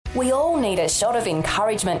We all need a shot of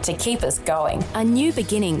encouragement to keep us going. A new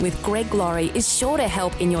beginning with Greg Laurie is sure to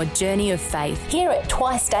help in your journey of faith. Hear it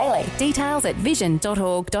twice daily. Details at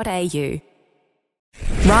vision.org.au.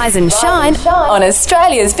 Rise and shine on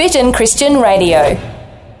Australia's Vision Christian Radio.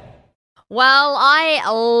 Well, I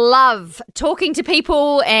love talking to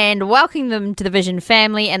people and welcoming them to the Vision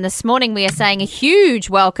family. And this morning we are saying a huge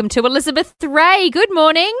welcome to Elizabeth Ray. Good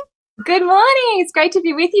morning. Good morning. It's great to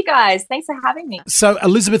be with you guys. Thanks for having me. So,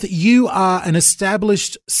 Elizabeth, you are an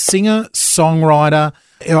established singer-songwriter.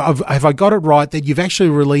 Have I got it right that you've actually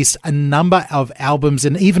released a number of albums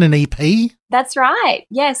and even an EP? That's right.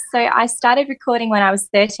 Yes. So I started recording when I was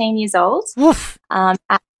 13 years old. I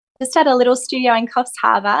just had a little studio in Coffs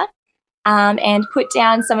Harbour and put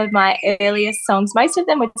down some of my earliest songs. Most of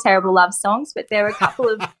them were terrible love songs, but there were a couple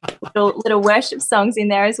of little worship songs in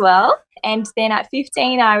there as well. And then at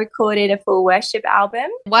 15, I recorded a full worship album.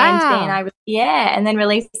 Wow. And then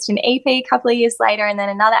released an EP a couple of years later, and then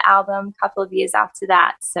another album a couple of years after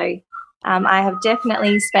that. So I have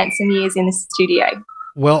definitely spent some years in the studio.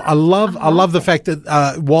 Well, I love the fact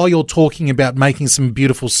that while you're talking about making some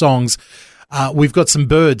beautiful songs, we've got some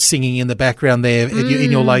birds singing in the background there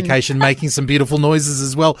in your location, making some beautiful noises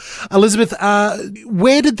as well. Elizabeth,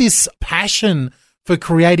 where did this passion for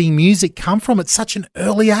creating music come from at such an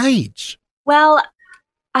early age? Well,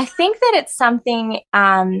 I think that it's something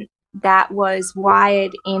that was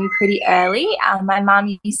wired in pretty early. My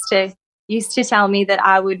mum used to tell me that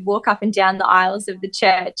I would walk up and down the aisles of the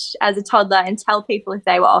church as a toddler and tell people if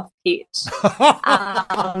they were off pitch.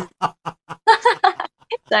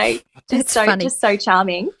 Just so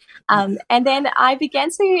charming. And then I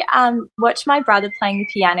began to watch my brother playing the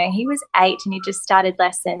piano. He was 8 and he just started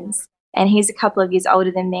lessons, and he's a couple of years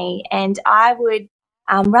older than me. And I would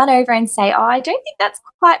run over and say, I don't think that's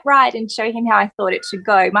quite right, and show him how I thought it should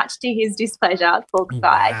go, much to his displeasure, poor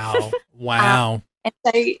guy. Wow. And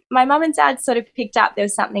so my mum and dad sort of picked up there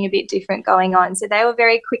was something a bit different going on. So they were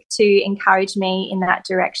very quick to encourage me in that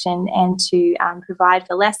direction and to provide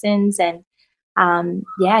for lessons, and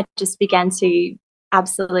just began to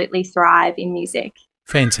absolutely thrive in music.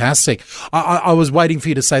 Fantastic. I was waiting for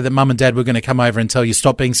you to say that mum and dad were going to come over and tell you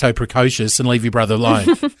stop being so precocious and leave your brother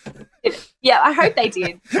alone. Yeah, I hope they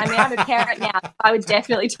did. I mean, I'm a parent now. I would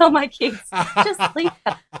definitely tell my kids, just leave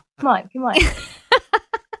her. Come on.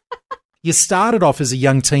 You started off as a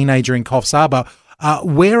young teenager in Coffs Harbour.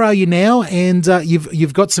 Where are you now? And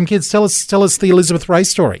you've got some kids. Tell us the Elizabeth Ray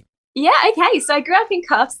story. Yeah, okay. So I grew up in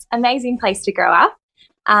Coffs, amazing place to grow up.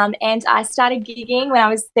 And I started gigging when I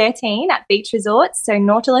was 13 at beach resorts, so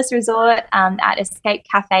Nautilus Resort, at Escape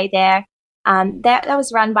Cafe there. That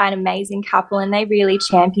was run by an amazing couple, and they really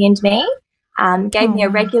championed me. Gave me a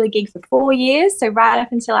regular gig for 4 years. So right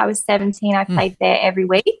up until I was 17, I played there every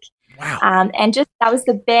week. Wow. And just that was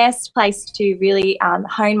the best place to really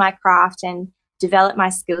hone my craft and develop my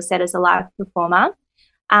skill set as a live performer.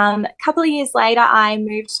 A couple of years later, I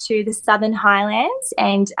moved to the Southern Highlands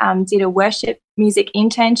and did a worship music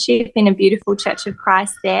internship in a beautiful Church of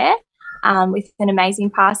Christ there with an amazing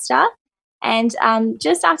pastor. And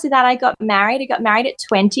just after that, I got married. I got married at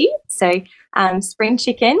 20, so spring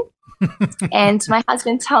chicken. And my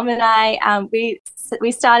husband Tom and I,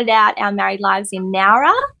 we started out our married lives in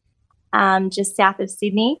Nowra, just south of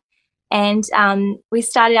Sydney. And we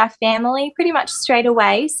started our family pretty much straight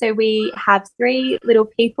away. So we have 3 little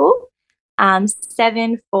people,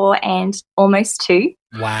 7, 4, and almost 2.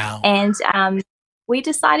 Wow. And we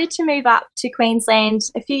decided to move up to Queensland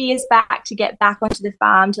a few years back to get back onto the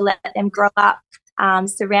farm, to let them grow up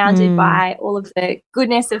surrounded by all of the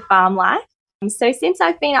goodness of farm life. So since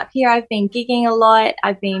I've been up here, I've been gigging a lot.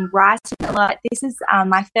 I've been writing a lot. This is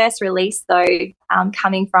my first release, though,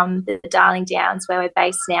 coming from the Darling Downs, where we're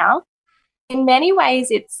based now. In many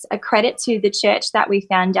ways, it's a credit to the church that we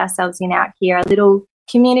found ourselves in out here, a little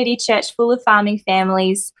community church full of farming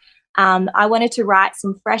families. I wanted to write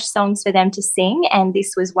some fresh songs for them to sing, and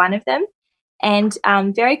this was one of them. And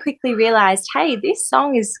very quickly realised, hey, this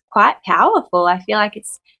song is quite powerful. I feel like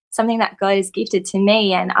it's something that God has gifted to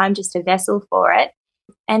me, and I'm just a vessel for it,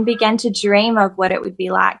 and began to dream of what it would be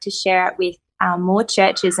like to share it with more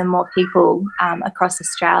churches and more people across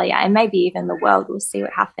Australia, and maybe even the world. We'll see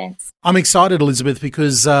what happens. I'm excited, Elizabeth,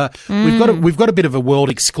 because we've got a bit of a world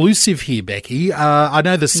exclusive here, Becky. I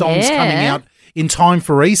know the song's coming out in time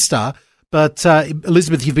for Easter, but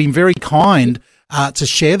Elizabeth, you've been very kind to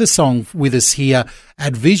share the song with us here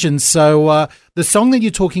at Vision. So the song that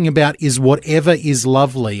you're talking about is Whatever Is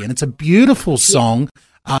Lovely, and it's a beautiful song.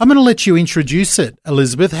 I'm going to let you introduce it,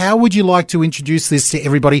 Elizabeth. How would you like to introduce this to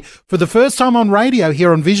everybody for the first time on radio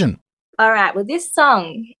here on Vision? All right. Well, this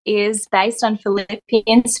song is based on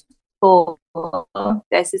Philippians 4,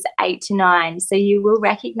 verses 8 to 9. So you will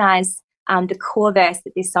recognize the core verse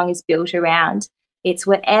that this song is built around. It's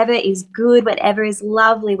whatever is good, whatever is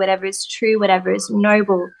lovely, whatever is true, whatever is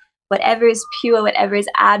noble, whatever is pure, whatever is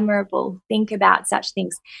admirable, think about such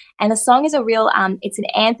things. And the song is a real, it's an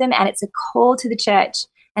anthem, and it's a call to the church,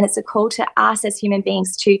 and it's a call to us as human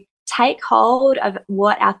beings to take hold of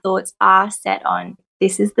what our thoughts are set on.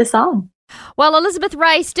 This is the song. Well, Elizabeth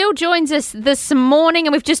Ray still joins us this morning,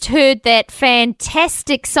 and we've just heard that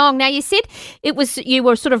fantastic song. Now, you said you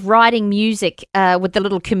were sort of writing music with the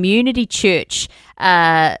little community church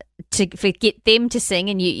to get them to sing,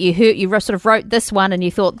 and you sort of wrote this one, and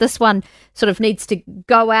you thought this one sort of needs to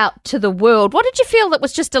go out to the world. What did you feel that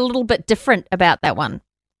was just a little bit different about that one?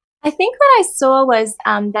 I think what I saw was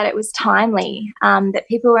that it was timely, that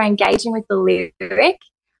people were engaging with the lyric.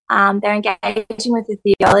 They're engaging with the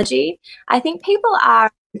theology. I think people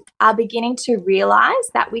are beginning to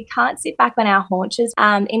realise that we can't sit back on our haunches.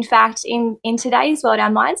 In fact, in today's world,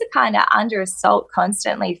 our minds are kind of under assault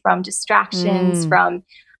constantly from distractions, from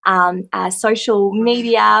social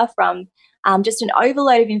media, from just an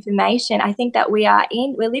overload of information. I think that we're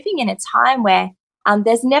living in a time where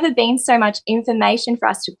there's never been so much information for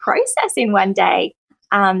us to process in one day.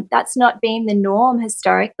 That's not been the norm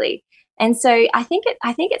historically. And so I think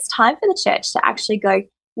it's time for the church to actually go,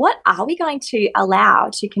 what are we going to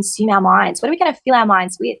allow to consume our minds? What are we going to fill our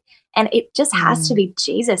minds with? And it just has to be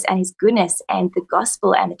Jesus and his goodness and the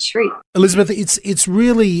gospel and the truth. Elizabeth, it's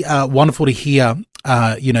really wonderful to hear,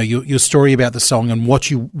 your story about the song and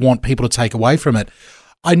what you want people to take away from it.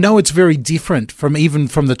 I know it's very different from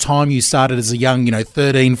the time you started as a young,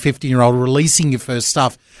 13, 15-year-old releasing your first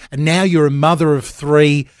stuff. And now you're a mother of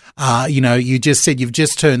 3. You just said you've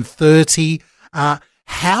just turned 30.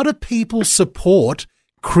 How do people support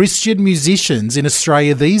Christian musicians in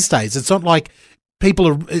Australia these days? It's not like people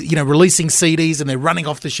are, releasing CDs and they're running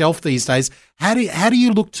off the shelf these days. How do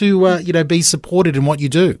you look to, be supported in what you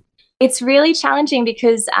do? It's really challenging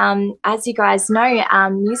because, as you guys know,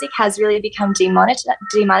 music has really become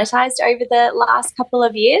demonetized over the last couple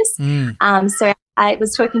of years. So I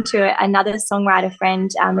was talking to another songwriter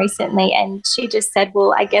friend recently, and she just said,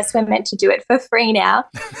 well, I guess we're meant to do it for free now.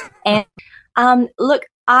 And look,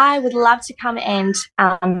 I would love to come and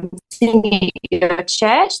sing at your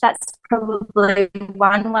church. That's probably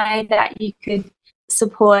one way that you could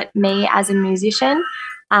support me as a musician.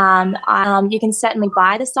 You can certainly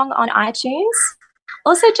buy the song on iTunes.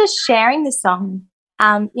 Also, just sharing the song.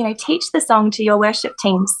 Teach the song to your worship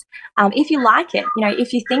teams. If you like it,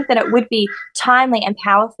 if you think that it would be timely and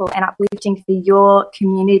powerful and uplifting for your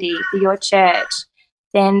community, for your church,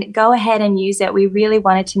 then go ahead and use it. We really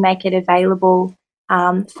wanted to make it available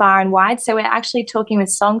far and wide. So we're actually talking with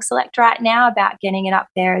Song Select right now about getting it up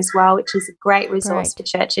there as well, which is a great resource for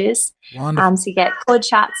churches to get chord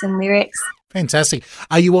charts and lyrics. Fantastic.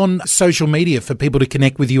 Are you on social media for people to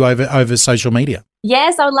connect with you over social media?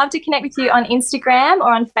 Yes, I would love to connect with you on Instagram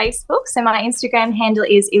or on Facebook. So my Instagram handle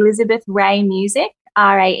is Elizabeth Ray Music,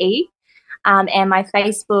 RAE, and my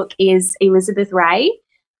Facebook is Elizabeth Ray.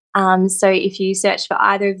 So if you search for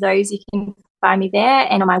either of those, you can find me there,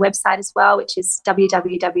 and on my website as well, which is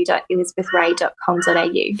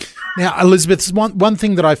www.elizabethray.com.au. Now, Elizabeth, one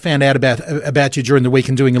thing that I found out about you during the week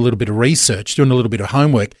and doing a little bit of research, doing a little bit of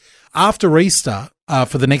homework, after Easter,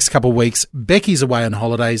 for the next couple of weeks, Becky's away on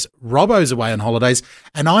holidays, Robbo's away on holidays,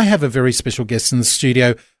 and I have a very special guest in the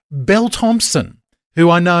studio, Belle Thompson, who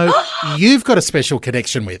I know you've got a special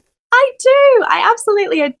connection with. I do. I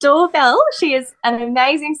absolutely adore Belle. She is an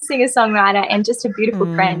amazing singer-songwriter and just a beautiful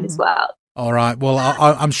friend as well. All right. Well,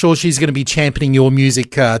 I'm sure she's going to be championing your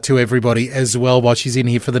music to everybody as well while she's in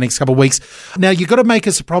here for the next couple of weeks. Now, you've got to make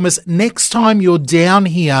us a promise. Next time you're down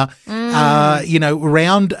here,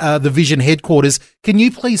 around the Vision headquarters, can you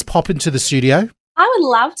please pop into the studio? I would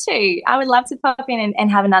love to. I would love to pop in and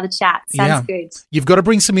have another chat. Sounds good. You've got to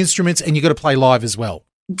bring some instruments and you've got to play live as well.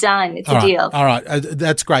 Done. It's a deal. All right.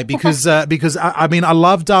 That's great because I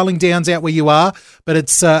love Darling Downs out where you are, but I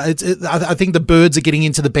think the birds are getting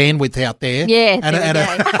into the bandwidth out there. Yeah.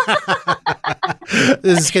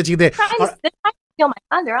 This is sketchy there. Steal my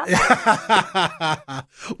thunder, aren't they?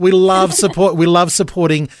 We love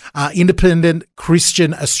supporting independent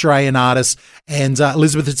Christian Australian artists. And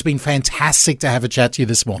Elizabeth, it's been fantastic to have a chat to you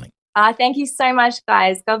this morning. Thank you so much,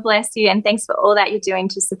 guys. God bless you, and thanks for all that you're doing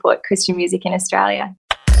to support Christian music in Australia.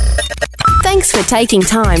 Thanks for taking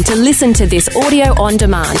time to listen to this audio on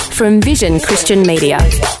demand from Vision Christian Media.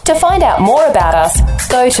 To find out more about us,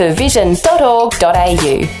 go to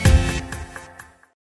vision.org.au.